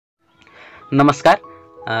नमस्कार।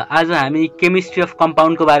 आज हामी केमिस्ट्री अफ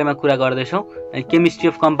कम्पाउन्डको बारेमा कुरा गर्दैछौँ। केमिस्ट्री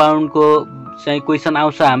अफ कम्पाउन्डको चाहिँ क्वेसन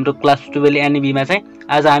आउँछ हाम्रो क्लास 12 एनईबीमा चाहिँ।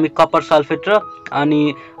 आज हामी कपर सल्फेट र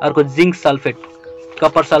अनि अर्को जिङ्क सल्फेट,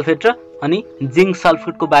 कपर सल्फेट र अनि जिङ्क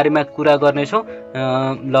सल्फेटको बारेमा कुरा गर्नेछौँ।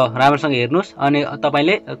 ल राम्रोसँग हेर्नुहोस् अनि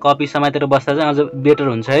तपाईँले कपी समातेर बस्दा चाहिँ अझ बेटर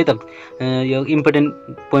हुन्छ है त। यो इम्पोर्टेन्ट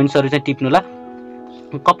पोइन्ट्सहरू चाहिँ टिप्नु ल।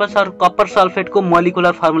 कपर सल्फेटको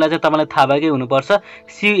मोलिकुलर फर्मुला चाहिँ तपाईँलाई थाहा भएकै हुनुपर्छ,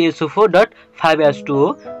 CuSO4.5H2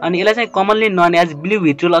 हो। अनि यसलाई चाहिँ कमनली नन एज ब्लू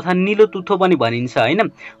भिट्रियल अथवा निलो तुथो पनि भनिन्छ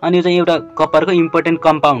हैन। अनि यो चाहिँ एउटा कपरको इम्पोर्टेन्ट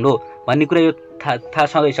कम्पाउन्ड हो भन्ने कुरा यो थाहा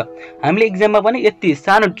छँदैछ। हामीले एक्जाममा पनि यति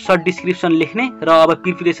सानो सर्ट डिस्क्रिप्सन लेख्ने र अब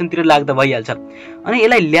प्रिपरेसनतिर लाग्दा भइहाल्छ। अनि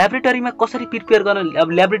यसलाई ल्याबोरेटरीमा कसरी प्रिपेयर गर्न,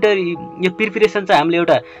 अब ल्याबोरेटरी यो प्रिपरेसन चाहिँ हामीले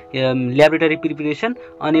एउटा ल्याबोरेटरी प्रिपरेसन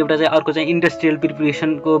अनि एउटा चाहिँ अर्को चाहिँ इन्डस्ट्रियल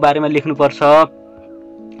प्रिपरेसनको बारेमा लेख्नुपर्छ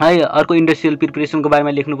है, अर्को इन्डस्ट्रियल प्रिपरेसनको बारेमा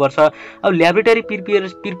लेख्नुपर्छ। अब ल्याबोरेटरी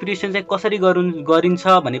प्रिपरेसन चाहिँ कसरी गरिन्छ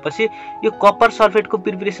भनेपछि यो कपर सल्फेटको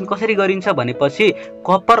प्रिपरेसन कसरी गरिन्छ भनेपछि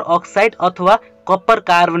कपर अक्साइड अथवा कपर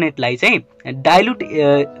कार्बोनेटलाई चाहिँ डाइल्युट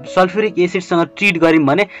सल्फ्युरिक एसिडसँग ट्रिट गऱ्यौँ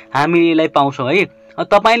भने हामी यसलाई पाउँछौँ है।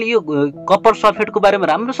 तपाईँले यो कपर सल्फेटको बारेमा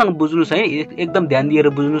राम्रोसँग बुझ्नुहोस् है, एकदम ध्यान दिएर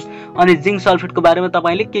बुझ्नुहोस्। अनि जिङ्क सल्फेटको बारेमा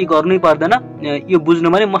तपाईँले केही गर्नै पर्दैन, यो बुझ्नु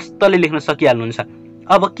भने मस्तले लेख्न सकिहाल्नुहुन्छ।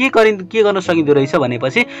 अब के गर्न सकिँदो रहेछ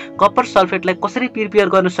भनेपछि कपर सल्फेटलाई कसरी प्रिपेयर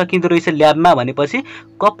गर्न सकिँदो रहेछ ल्याबमा भनेपछि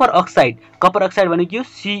कपर अक्साइड भनेको यो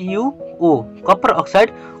CuO कपर अक्साइड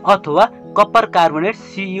अथवा कपर कार्बोनेट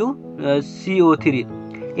CO3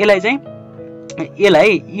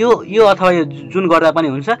 यसलाई यो अथवा यो जुन गर्दा पनि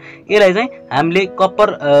हुन्छ। यसलाई चाहिँ हामीले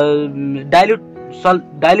कपर डाइल्युट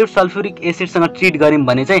सल्फ्युरिक एसिडसँग ट्रिट गऱ्यौँ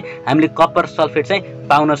भने चाहिँ हामीले कपर सल्फेट चाहिँ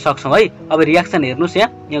पाउन सक्छौँ है। अब रियाक्सन हेर्नुहोस्,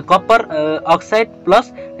 यहाँ कपर अक्साइड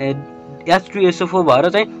प्लस H2SO4 भएर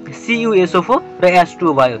चाहिँ CuSO4 र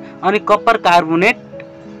H2O भयो। अनि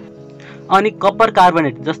कपर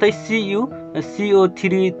कार्बोनेट जस्तै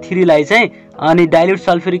CO3 लाई चाहिँ अनि dilute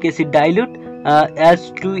sulphuric acid dilute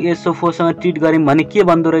H2SO4 सँग ट्रिट गऱ्यौँ भने के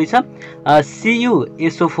बन्दो रहेछ,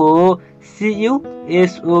 CuSO4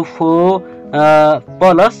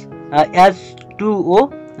 plus H2O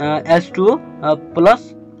plus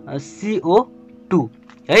CO2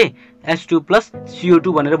 है, H2 प्लस CO2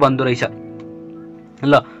 भनेर बन्दो रहेछ।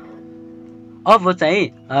 ल अब चाहिँ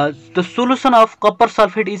the solution of copper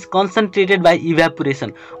sulphate is concentrated by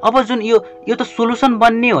evaporation. अब जुन यो त सोलुसन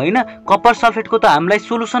बन्ने हो होइन, कपर सल्फेटको त हामीलाई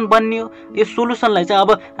सोलुसन बन्ने हो। यो सोलुसनलाई चाहिँ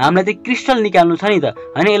अब हामीलाई चाहिँ क्रिस्टल निकाल्नु छ नि त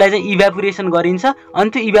होइन, यसलाई चाहिँ इभ्यापोरेसन गरिन्छ। अनि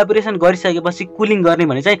त्यो इभ्यापोरेसन गरिसकेपछि कुलिङ गर्ने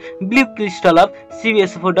भने चाहिँ blue crystal of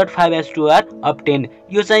CuSO4.5H2 are obtain.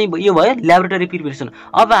 यो भयो ल्याबोरेटरी प्रिपरेसन।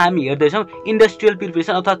 अब हामी हेर्दैछौँ इन्डस्ट्रियल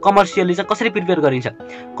प्रिपरेसन अथवा कमर्सियली चाहिँ कसरी प्रिपेयर गरिन्छ।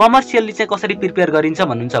 कमर्सियली चाहिँ कसरी प्रिपेयर गरिन्छ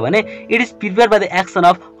भन्नुहुन्छ भने it is prepare by the action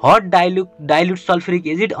of hot dilute sulphuric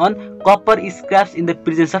acid on copper scraps in the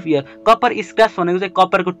presence of air. Copper scraps भनेको चाहिँ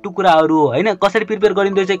कपरको टुक्राहरू हो होइन। कसरी प्रिपेयर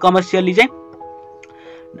गरिँदो चाहिँ कमर्सियली चाहिँ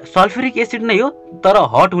सल्फ्युरिक एसिड नै हो तर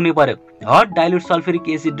हट हुनु पर्यो। हट डाइल्युट सल्फ्युरिक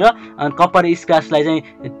एसिड र कपर स्क्रैप्सलाई चाहिँ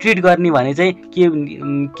ट्रिट गर्ने भने चाहिँ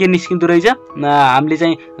के निस्किँदो रहेछ, हामीले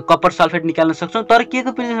चाहिँ कपर सल्फेट निकाल्न सक्छौँ। तर के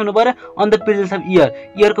को प्रेजेन्स हुनु पर्यो, on the presence of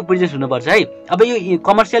एयरको presence हुनुपर्छ है। अब यो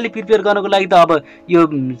कमर्सियली प्रिपेयर गर्नको लागि त अब यो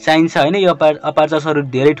चाहिन्छ होइन, यो अपार्चर्सहरू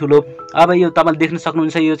धेरै ठुलो। अब यो तपाईँले देख्न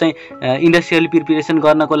सक्नुहुन्छ, यो चाहिँ इन्डस्ट्रियल प्रिपरेसन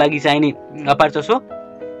गर्नको लागि चाहिने अपार्चर्स हो।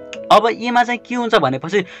 अब यसमा चाहिँ के हुन्छ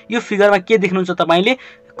भनेपछि यो फिगरमा के देख्नुहुन्छ तपाईँले,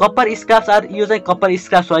 कपर स्क्रैप्स आर, यो चाहिँ कपर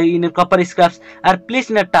स्क्रैप्स भयो। यिनीहरू copper scraps are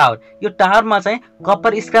place in a tower. यो टावरमा चाहिँ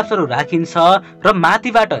कपर स्क्रैप्सहरू राखिन्छ र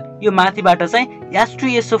माथिबाट चाहिँ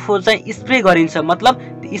H2SO4 चाहिँ स्प्रे गरिन्छ। मतलब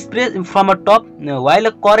spray from a top while a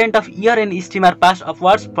current of air and steam are pass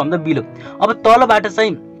upwards from the below. अब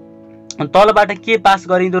तलबाट के पास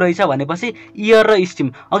गरिँदो रहेछ भनेपछि एयर र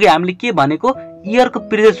स्टिम। अघि हामीले के भनेको, एयरको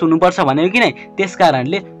प्रेजेन्स हुनुपर्छ भनेको कि नै, त्यस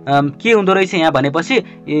कारणले के हुँदो रहेछ यहाँ भनेपछि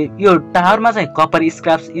यो टावरमा चाहिँ कपर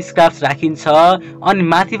स्क्रैप्स राखिन्छ अनि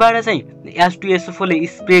माथिबाट चाहिँ H2SO4 ले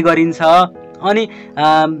स्प्रे गरिन्छ अनि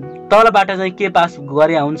तलबाट चाहिँ के पास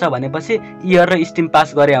गरे हुन्छ भनेपछि एयर र स्टिम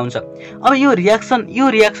पास गरे हुन्छ। अब यो रियाक्सन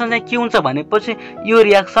चाहिँ के हुन्छ भनेपछि यो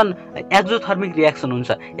रियाक्सन एक्जोथर्मिक रियाक्सन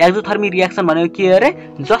हुन्छ। एक्जोथर्मिक रियाक्सन भनेको के अरे,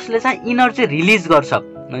 जसले चाहिँ इनर्जी रिलिज गर्छ,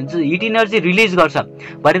 हिट इनर्जी रिलिज गर्छ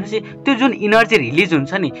भनेपछि त्यो जुन इनर्जी रिलिज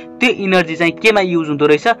हुन्छ नि, त्यो इनर्जी चाहिँ केमा युज हुँदो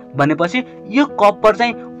रहेछ भनेपछि यो कपर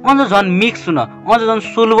चाहिँ अझ झन् मिक्स हुन, अझ झन्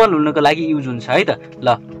सोलुबल हुनको लागि युज हुन्छ है त।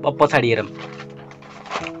 ल पछाडि हेरौँ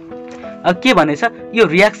के भनेछ यो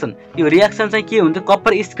रियाक्सन चाहिँ के हुन्छ,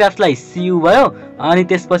 कपर स्क्रैप्सलाई Cu भयो अनि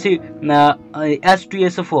त्यसपछि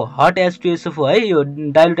H2SO4 हट H2SO4 है, यो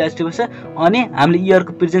डाइल्युट H2SO4 अनि हामीले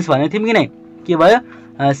एयरको प्रेजेन्स भनेको थियौँ कि नै, के भयो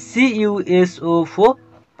CuSO4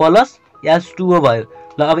 प्लस H2O भयो।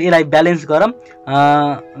 ल अब यसलाई ब्यालेन्स गरौँ।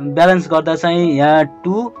 ब्यालेन्स गर्दा चाहिँ यहाँ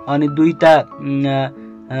 2 अनि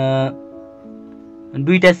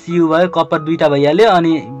दुईटा CU भयो, कपर दुईटा भइहाल्यो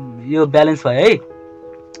अनि यो ब्यालेन्स भयो है,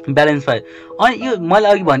 ब्यालेन्स भयो। अनि यो मैले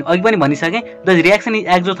अघि पनि भनिसकेँ, the reaction is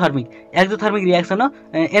exothermic reaction हो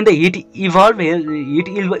एन्ड द हिट इभल्भ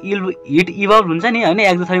हुन्छ नि होइन।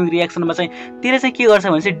 एक्जोथर्मिक रियाक्सनमा चाहिँ त्यसले चाहिँ के गर्छ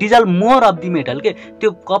भने चाहिँ dissolve more of the metal के,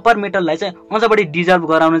 त्यो कपर मेटललाई चाहिँ अझ बढी डिजल्भ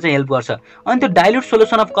गराउन चाहिँ हेल्प गर्छ। अनि त्यो dilute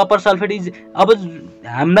solution of copper sulphate is, अब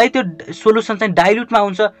हामीलाई त्यो सोल्युसन चाहिँ डाइल्युटमा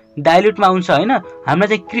आउँछ होइन, हामीलाई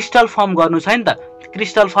चाहिँ क्रिस्टल फर्म गर्नु छ नि त,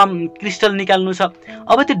 क्रिस्टल निकाल्नु छ।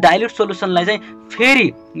 अब त्यो डाइल्युट सोल्युसनलाई चाहिँ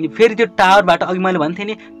फेरि त्यो टावरबाट, अघि मैले भन्थेँ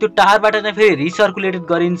नि, त्यो टावरबाट चाहिँ फेरि रिसर्कुलेटेड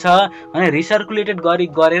गरिन्छ होइन। रिसर्कुलेटेड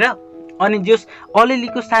गरेर अनि जस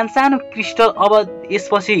अलिअलिको सानो क्रिस्टल अब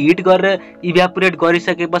यसपछि हिट गरेर इभ्यापोरेट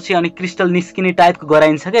गरिसकेपछि अनि क्रिस्टल निस्किने टाइपको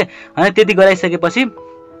गराइन्छ क्या होइन। त्यति गराइसकेपछि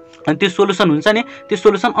अनि त्यो सोल्युसन हुन्छ नि, त्यो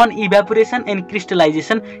solution on evaporation and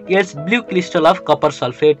crystallisation यल्ड्स blue crystal of copper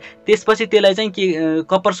sulphate. त्यसपछि त्यसलाई चाहिँ के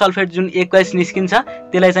कपर सल्फेट जुन एक्वाइस निस्किन्छ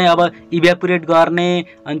त्यसलाई चाहिँ अब इभ्यापोरेट गर्ने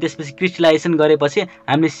अनि त्यसपछि क्रिस्टलाइजेसन गरेपछि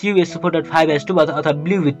हामीले CuSO4.5H2 अथवा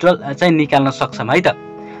ब्लू भिट्रल चाहिँ निकाल्न सक्छौँ है त।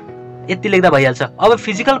 यति लेख्दा भइहाल्छ। अब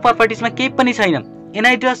फिजिकल प्रपर्टिजमा केही पनि छैन।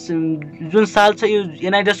 एनाइड्रस जुन साल छ, यो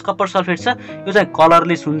एनाइड्रस कपर सल्फेट छ, यो चाहिँ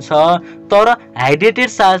कलरलेस हुन्छ, तर हाइड्रेटेड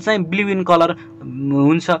साल चाहिँ ब्लू इन कलर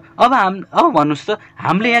हुन्छ। अब भन्नुहोस् त,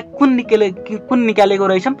 हामीले यहाँ कुन निकालेको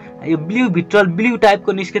रहेछौँ, यो ब्लू भिट्रल ब्लू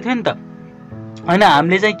टाइपको निस्केको थियो नि त होइन।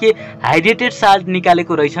 हामीले चाहिँ के हाइड्रेटेड साल्ट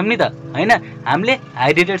निकालेको रहेछौँ नि त होइन, हामीले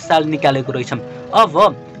हाइड्रेटेड साल्ट निकालेको रहेछौँ।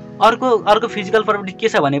 अब अर्को फिजिकल प्रपर्टी के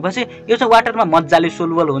छ भनेपछि यो चाहिँ वाटरमा मजाले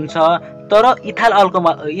सोल्युबल हुन्छ, तर इथाइल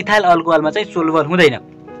अल्कोहलमा चाहिँ सोल्युबल हुँदैन।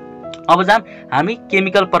 अब जाम हामी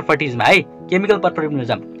केमिकल प्रपर्टिजमा है, केमिकल प्रपर्टिजमा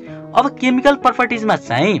जाम। अब केमिकल प्रपर्टिजमा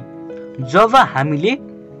चाहिँ जब हामीले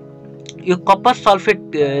यो कपर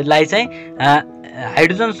सल्फेटलाई चाहिँ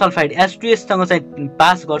हाइड्रोजन सल्फाइड H2S सँग चाहिँ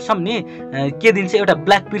पास गर्छौँ नि, के दिन्छ, एउटा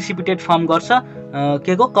ब्ल्याक प्रिसिपिटेट फर्म गर्छ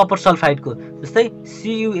के को कपर सल्फाइडको। जस्तै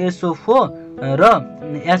CuSO4 र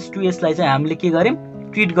H2S लाई चाहिँ हामीले के गर्यौँ,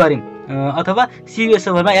 ट्रिट गर्यौँ, अथवा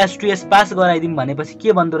CuSO4 मा H2S पास गराइदिउँ भनेपछि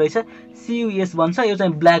के बन्दो रहेछ, CuS बन्छ। यो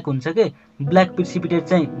चाहिँ ब्ल्याक हुन्छ के, ब्ल्याक प्रिसिपिटेट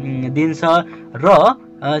चाहिँ दिन्छ र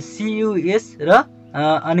CuS र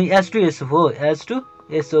अनि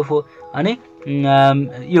H2SO4 अनि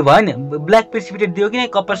यो भयो नि, ब्ल्याक प्रिसिपिटेट दियो कि नै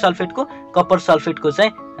कपर सल्फेटको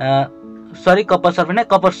चाहिँ कपर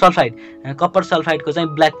सल्फाइडको चाहिँ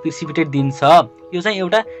ब्ल्याक प्रिसिपिटेट दिन्छ। यो चाहिँ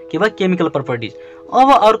एउटा के भयो, केमिकल प्रपर्टिज।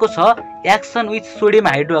 अब अर्को छ action with sodium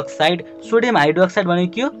hydroxide. Sodium hydroxide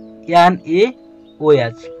भनेको के हो,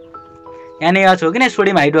 NaOH हो कि नै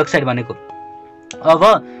सोडियम हाइड्रोक्साइड भनेको। अब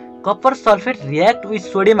copper sulphate react with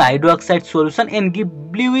sodium hydroxide solution and give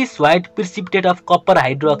bluish white precipitate of copper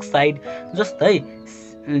hydroxide. जस्तै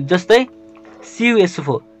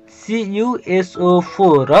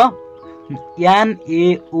CuSO4 र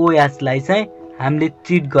NaOH लाई चाहिँ हामीले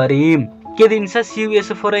ट्रिट गर्यौँ, के दिन्छ,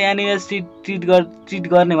 CuSO4 र NaOH ट्रिट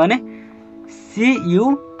गर्ने भने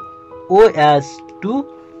CuOH2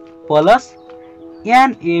 प्लस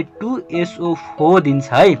Na2SO4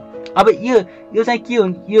 दिन्छ है। अब यो चाहिँ के हो,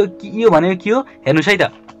 यो भनेको के हो हेर्नुहोस् है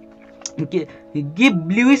त, give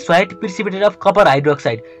bluish white precipitate of copper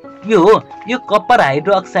hydroxide. यो हो, यो कपर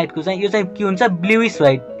हाइड्रोक्साइडको चाहिँ यो चाहिँ के हुन्छ, ब्लुइश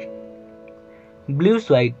व्हाइट,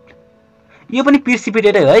 यो पनि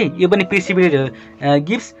प्रिसिपिटेट है, यो पनि प्रिसिपिटेट हो,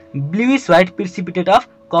 gives bluish white precipitate of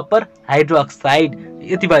copper hydroxide.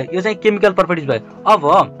 यति भयो, यो चाहिँ केमिकल प्रपर्टिज भयो।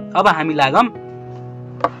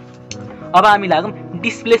 अब हामी लागौँ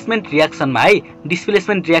डिस्प्लेसमेन्ट रियाक्सनमा है।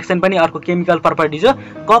 डिस्प्लेसमेन्ट रियाक्सन पनि अर्को केमिकल प्रपर्टिज हो।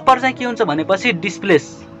 कपर चाहिँ के हुन्छ भनेपछि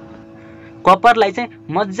डिस्प्लेस, कपरलाई चाहिँ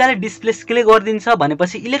मजाले डिस्प्लेस केले गरिदिन्छ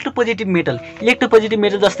भनेपछि इलेक्ट्रोपोजिटिभ मेटल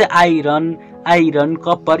जस्तै आइरन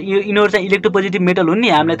कपर, यिनीहरू चाहिँ इलेक्ट्रोपोजिटिभ मेटल हुन् नि,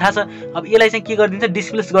 हामीलाई थाहा छ। अब यसलाई चाहिँ के गरिदिन्छ,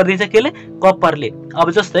 डिस्प्लेस गरिदिन्छ केले, कपरले।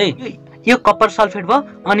 अब जस्तै यो कपर सल्फेट भयो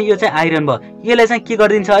अनि यो चाहिँ आइरन भयो, यसलाई चाहिँ के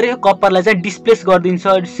गरिदिन्छ अरे, यो कपरलाई चाहिँ डिस्प्लेस गरिदिन्छ,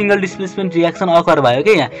 सिंगल डिस्प्लेसमेन्ट रियाक्सन अकर भयो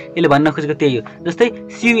क्या यहाँ, यसले भन्न खोजेको त्यही हो। जस्तै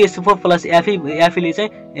CuSO4 प्लस Fe चाहिँ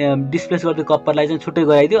डिस्प्लेस गरिदियो, कपरलाई चाहिँ छुट्टै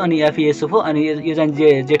गराइदियो, अनि FeSO4 अनि यो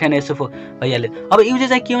चाहिँ जेठानSO4 भइहाल्यो। अब युज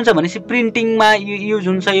चाहिँ के हुन्छ भनेपछि प्रिन्टिङमा युज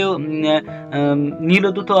हुन्छ यो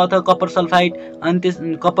निलो दुधो अथवा कपर सल्फाइड,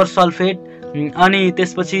 अनि कपर सल्फेट, अनि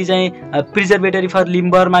त्यसपछि चाहिँ प्रिजर्भेटरी फर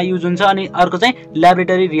लिम्बरमा युज हुन्छ, अनि अर्को चाहिँ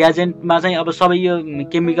ल्याबोरेटरी रियाजेन्टमा चाहिँ अब सबै यो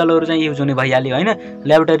केमिकलहरू चाहिँ युज हुने भइहाल्यो होइन,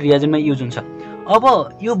 ल्याबोरेटरी रियाजेन्टमा युज हुन्छ। अब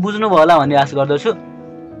यो बुझ्नुभयो होला भन्ने आशा गर्दछु।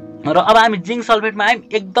 र अब हामी जिङ्क सल्फेटमा आयौँ,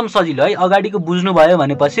 एकदम सजिलो है, अगाडिको बुझ्नुभयो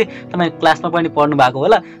भनेपछि तपाईँ क्लासमा पनि पढ्नु भएको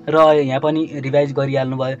होला र यहाँ पनि रिभाइज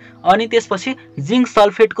गरिहाल्नु भयो। अनि त्यसपछि जिङ्क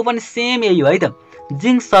सल्फेटको पनि सेम यही हो है त,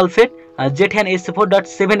 zinc sulphate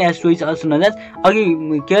ZnSO4.7H2 is also known as अघि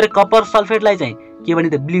के अरे कपर सल्फेटलाई चाहिँ के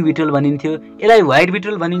भनिन्थ्यो ब्लू बिट्रोल भनिन्थ्यो यसलाई व्हाइट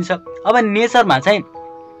बिट्रोल भनिन्छ अब नेचरमा चाहिँ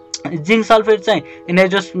जिंक सल्फेट चाहिँ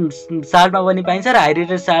नेचरस साल्टमा पनि पाइन्छ र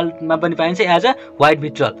हाइड्रेटेड साल्टमा पनि पाइन्छ एज अ व्हाइट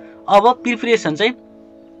बिट्रोल अब प्रिपरेसन चाहिँ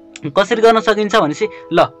कसरी गर्न सकिन्छ भनेपछि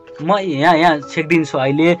ल म यहाँ छेक्दिन्छु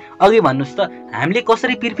अहिले अघि भन्नुस् त हामीले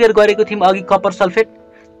कसरी प्रिपेयर गरेको थियौं अघि कपर सल्फेट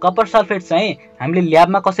चाहिँ हामीले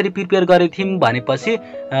ल्याबमा कसरी प्रिपेयर गरेको थियौं भनेपछि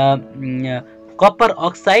कपर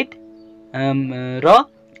अक्साइड र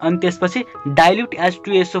अनि त्यसपछि डाइल्युट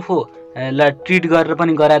H2SO4 ला ट्रिट गरेर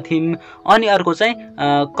पनि गरेका थियौं अनि अर्को चाहिँ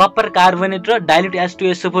कपर कार्बोनेट र डाइल्युट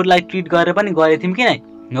H2SO4 लाई ट्रिट गरेर पनि गरेका थियौं कि नै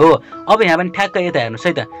हो अब यहाँ पनि ठ्याक्क यता हेर्नुस्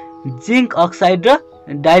है त जिंक अक्साइड र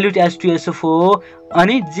डाइल्युट H2SO4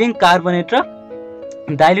 अनि जिंक कार्बोनेट र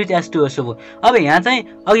डाइल्युट H2SO4 अब यहाँ चाहिँ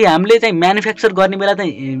अघि हामीले चाहिँ म्यानुफ्याक्चर गर्ने बेला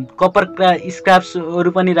चाहिँ कपर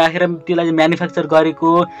स्क्रैप्सहरु पनि राखेर त्यसलाई चाहिँ म्यानुफ्याक्चर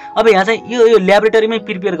गरेको अब यहाँ चाहिँ यो ल्याबोरेटरीमै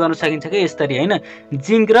प्रिपेयर गर्न सकिन्छ के यसरी हैन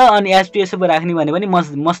जिंक र अनि H2SO4 राख्ने भने पनि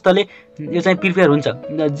मस्तले यो चाहिँ प्रिपेयर हुन्छ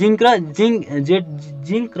जिंक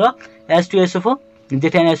र H2SO4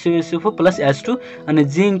 ZnSO4 plus H2 अनि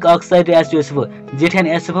जिंक अक्साइड र H2SO4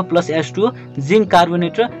 ZnSO4 plus H2 zinc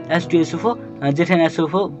carbonate र H2SO4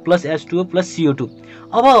 ZnSO4 plus H2O plus CO2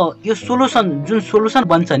 अब यो जुन सोलुसन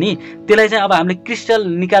बन्छ नि त्यसलाई चाहिँ अब हामीले क्रिस्टल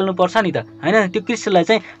निकाल्नु पर्छ नि त हैन त्यो क्रिस्टललाई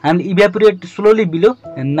चाहिँ हामीले इभ्यापोरेट स्लोली बिलो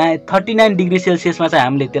 39 डिग्री सेल्सियसमा चाहिँ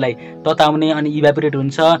हामीले त्यसलाई तताउने अनि इभ्यापोरेट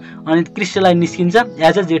हुन्छ अनि क्रिस्टललाई निस्किन्छ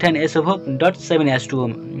एज अ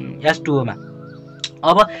ZnSO4.7H2O मा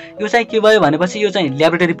अब यो चाहिँ के भयो भनेपछि यो चाहिँ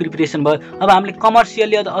ल्याबोरेटरी प्रिपरेसन भयो अब हामीले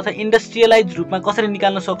कमर्सियली अथवा इन्डस्ट्रियलाइज रूपमा कसरी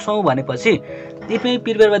निकाल्न सक्छौं भनेपछि त्यसमै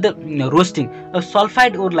प्रिपेयर बाइ द रोस्टिङ अब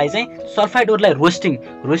सल्फाइड ओरलाई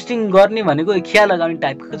रोस्टिङ गर्ने भनेको खिया लगाउने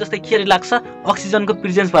टाइपको जस्तै खिया लाग्छ अक्सिजनको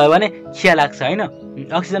प्रेजेन्स भयो भने खिया लाग्छ हैन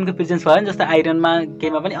अक्सिजनको प्रेजेन्स भयो भने जस्तै आइरनमा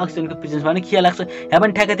केमा पनि अक्सिजनको प्रेजेन्स भयो भने खिया लाग्छ यहाँ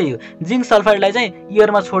पनि ठ्याक्कै त्यही हो जिंक सल्फाइडलाई चाहिँ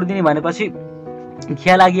एयरमा छोड्दिने भनेपछि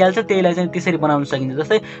खिया लागिहाल्छ त्यसलाई चाहिँ त्यसरी बनाउन सकिन्छ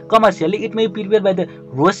जस्तै commercially it may prepare by the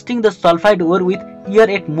roasting the sulphide or with air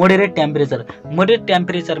at moderate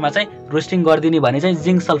टेम्परेचरमा चाहिँ रोस्टिङ गर्दिने भने चाहिँ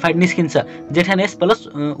जिंक सल्फाइड निस्किन्छ ZnS प्लस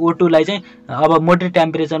O2 लाई चाहिँ अब मोडरेट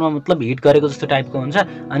टेम्परेचरमा मतलब हिट गरेको जस्तो टाइपको हुन्छ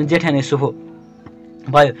अनि ZnSO4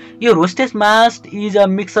 भयो यो रोस्टेज मास्ट is a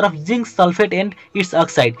mixture of zinc sulphate and it's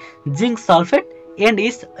oxide zinc sulphate and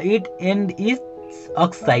it's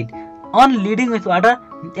oxide on leading with water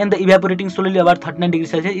and the evaporating slowly about 39 degrees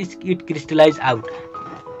Celsius it crystallize out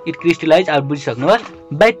बुझिसक्नु भयो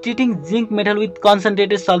by treating zinc metal with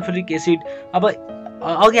concentrated sulfuric acid अब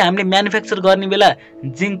अघि हामीले manufacture गर्ने बेला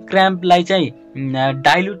zinc क्रैम्पलाई चाहिँ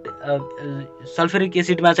dilute sulphuric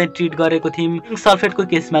एसिडमा चाहिँ treat गरेको थियौं जिंक सल्फेटको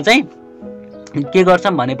केसमा चाहिँ के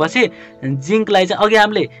गर्छौं भनेपछि जिंकलाई चाहिँ अघि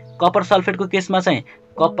हामीले कपर सल्फेटको केसमा चाहिँ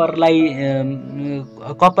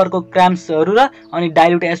कपरको क्राम्प्सहरु र अनि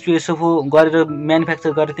डाइल्युट H2SO4 गरेर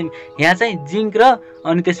म्यानुफ्याक्चर गरेको थियौं यहाँ चाहिँ जिंक र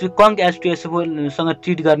अनि त्यसपछि कंक H2SO4 सँग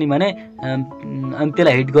ट्रिट गर्ने भने अनि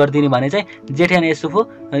त्यसलाई हिट गर्दिने भने चाहिँ ZnSO4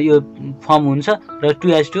 यो फर्म हुन्छ र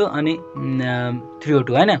 2H2 अनि 3O2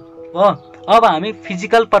 हैन अब हामी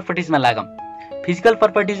फिजिकल प्रपर्टिजमा लागौं फिजिकल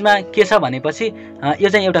प्रपर्टिजमा के छ भनेपछि यो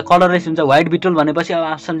चाहिँ एउटा कलरलेस हुन्छ व्हाइट बिट्रोल भनेपछि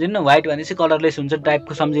अब सम्झिनु न व्हाइट भनेपछि कलरलेस हुन्छ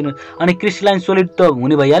टाइपको सम्झिनु अनि क्रिस्टलाइन सोलिड त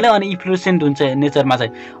हुने भइहाल्यो अनि इफ्लोरेसेन्ट हुन्छ नेचरमा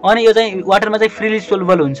चाहिँ अनि यो चाहिँ वाटरमा चाहिँ फ्रीली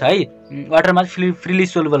सोल्युबल हुन्छ है वाटरमा फ्रीली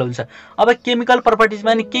सोल्युबल हुन्छ अब केमिकल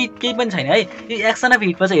प्रपर्टिजमा नि केही पनि छैन है यो एक्सन अफ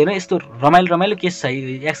हिटमा चाहिँ हेर्नु यस्तो रमाइलो केस छ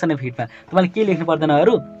एक्सन अफ हिटमा तपाईले के लेख्नु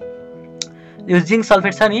पर्दैनहरु यो जिंक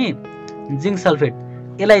सल्फेट छ नि जिंक सल्फेट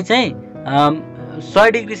यसलाई चाहिँ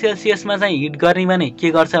 100 डिग्री सेल्सियसमा चाहिँ हिट गर्ने भने के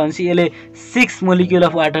गर्छ भनेपछि यसले 6 मोलिक्युल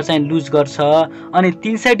अफ वाटर चाहिँ लुज गर्छ अनि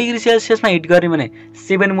 300 डिग्री सेल्सियसमा हिट गर्ने भने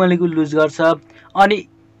 7 मोलिक्युल लुज गर्छ अनि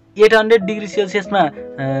 800 डिग्री सेल्सियसमा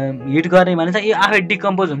हिट गर्ने भने चाहिँ यो आफै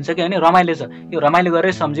डिकम्पोज हुन्छ के हैन रमाइलो छ यो रमाइलो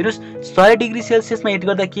गरेर सम्झिनुस् 100 डिग्री सेल्सियसमा हिट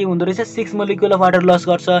गर्दा के हुँदो रहेछ 6 मोलिक्युल अफ वाटर लस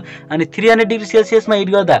गर्छ अनि 300 डिग्री सेल्सियसमा हिट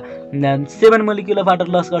गर्दा 7 मोलिक्युल अफ वाटर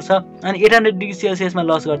लस गर्छ अनि 800 डिग्री सेल्सियसमा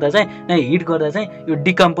लस गर्दा चाहिँ हिट गर्दा चाहिँ यो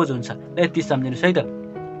डिकम्पोज हुन्छ यति सम्झिनुस् है त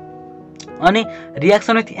अनि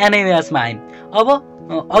रिएक्सन विथ NaOH मा आइम अब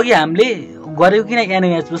अघि हामीले गरेको किन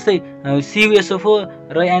NaOH जस्तै CuSO4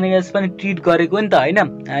 र NaOH पनि ट्रिट गरेको नि त हैन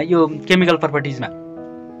यो केमिकल प्रपर्टिजमा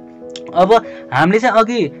अब हामीले चाहिँ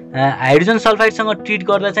अघि हाइड्रोजन सल्फाइडसँग ट्रिट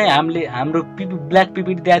गर्दा चाहिँ हामीले हाम्रो ब्ल्याक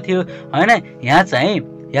पिपिटी दिएको थियो हैन यहाँ चाहिँ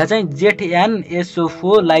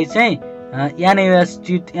ZnSO4 लाई चाहिँ NaOH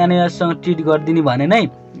सँग ट्रिट गर्दिने भने नै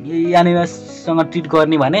NaOH सँग ट्रिट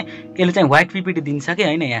गर्ने भने यसले चाहिँ व्हाइट पिपिटी दिन्छ के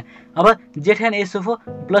हैन यहाँ अब ZnSO4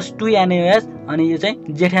 + 2 NaOH अनि यो चाहिँ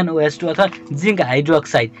ZnOH2 अथवा zinc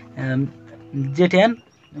hydroxide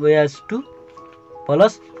ZnOH2 +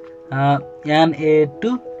 Na2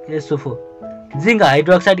 SO4 zinc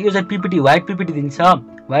hydroxide यो चाहिँ पिपिटी व्हाइट पिपिटी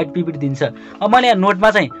दिन्छ अब मैले यहाँ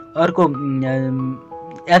नोटमा चाहिँ अर्को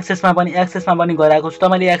एक्सेसमा पनि गराएको छु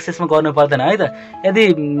तपाईले एक्सेसमा गर्नु पर्दैन है त यदि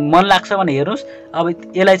मन लाग्छ भने हेर्नुस् अब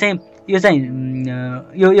यसलाई चाहिँ यो चाहिँ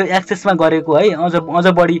यो एक्सेसमा गरेको है अझ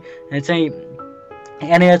बढी चाहिँ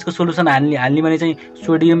NaH को सोलुसन हाल्ने भने चाहिँ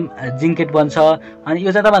सोडियम जिङ्केट बन्छ अनि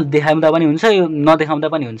यो चाहिँ तपाईले देखाउँदा पनि हुन्छ यो नदेखाउँदा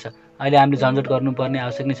पनि हुन्छ अहिले हामीले झन्झट गर्नुपर्ने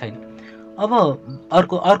आवश्यक नै छैन अब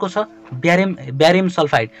अर्को छ ब्यारियम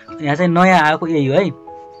सल्फाइड यहाँ चाहिँ नयाँ आएको यही हो है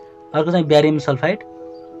अर्को चाहिँ ब्यारियम सल्फाइड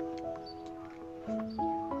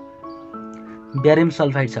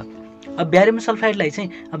छ अब ब्यारियम सल्फाइडलाई चाहिँ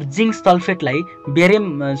अब जिङ्क सल्फेटलाई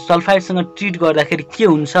ब्यारियम सल्फाइडसँग ट्रिट गर्दाखेरि के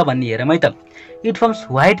हुन्छ भन्ने हेरौँ है त इट फर्म्स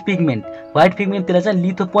व्हाइट पिगमेन्ट त्यसलाई चाहिँ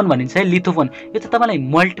लिथोपोन भनिन्छ है लिथोपोन यो चाहिँ तपाईँलाई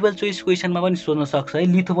मल्टिपल चोइस क्वेसनमा पनि सोध्न सक्छ है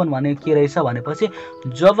लिथोपोन भनेको के रहेछ भनेपछि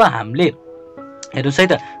जब हामीले हेर्नुहोस् है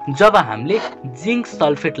त जब हामीले जिङ्क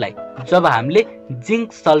सल्फेटलाई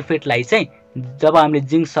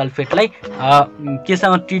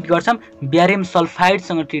केसँग ट्रिट गर्छौँ ब्यारियम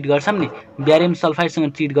सल्फाइडसँग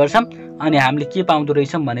ट्रिट गर्छौँ अनि हामीले के पाउँदो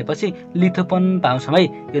रहेछौँ भनेपछि लिथोपोन पाउँछौँ है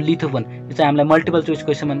यो लिथोपोन यो चाहिँ हामीलाई मल्टिपल चोइस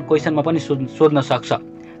क्वेसनमा पनि सोध्न सक्छ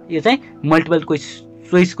यो चाहिँ मल्टिपल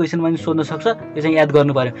चोइस क्वेसनमा पनि सोध्न सक्छ यो चाहिँ याद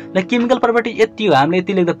गर्नु पर्यो ल केमिकल प्रपर्टी यति हो हामीले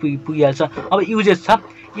यति लेख्दा पुगिहाल्छ अब युजेस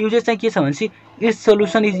चाहिँ के छ भनेपछि it's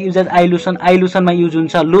solution is use as आइलुसनमा use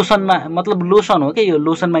हुन्छ लोसनमा मतलब लोसन हो के यो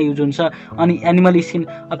लोसनमा युज हुन्छ अनि animal skin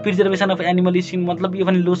preservation of animal skin मतलब यो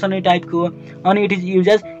पनि लोसनै टाइपको हो अनि it is use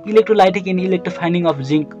as electrolytic in इलेक्ट्रोफाइनिङ of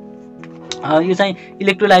zinc यो चाहिँ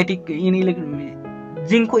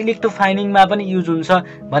जिङ्कको इलेक्ट्रोफाइनिङमा पनि युज हुन्छ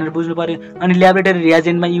भनेर बुझ्नु पर्यो अनि ल्याबोरेटरी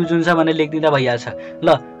रिएजेन्टमा युज हुन्छ भनेर लेखिदिँदा भइहाल्छ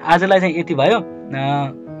ल आजलाई चाहिँ यति भयो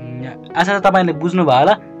आशा छ तपाईँले बुझ्नु भयो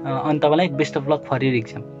होला अनि तपाईँलाई best of lock for your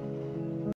exam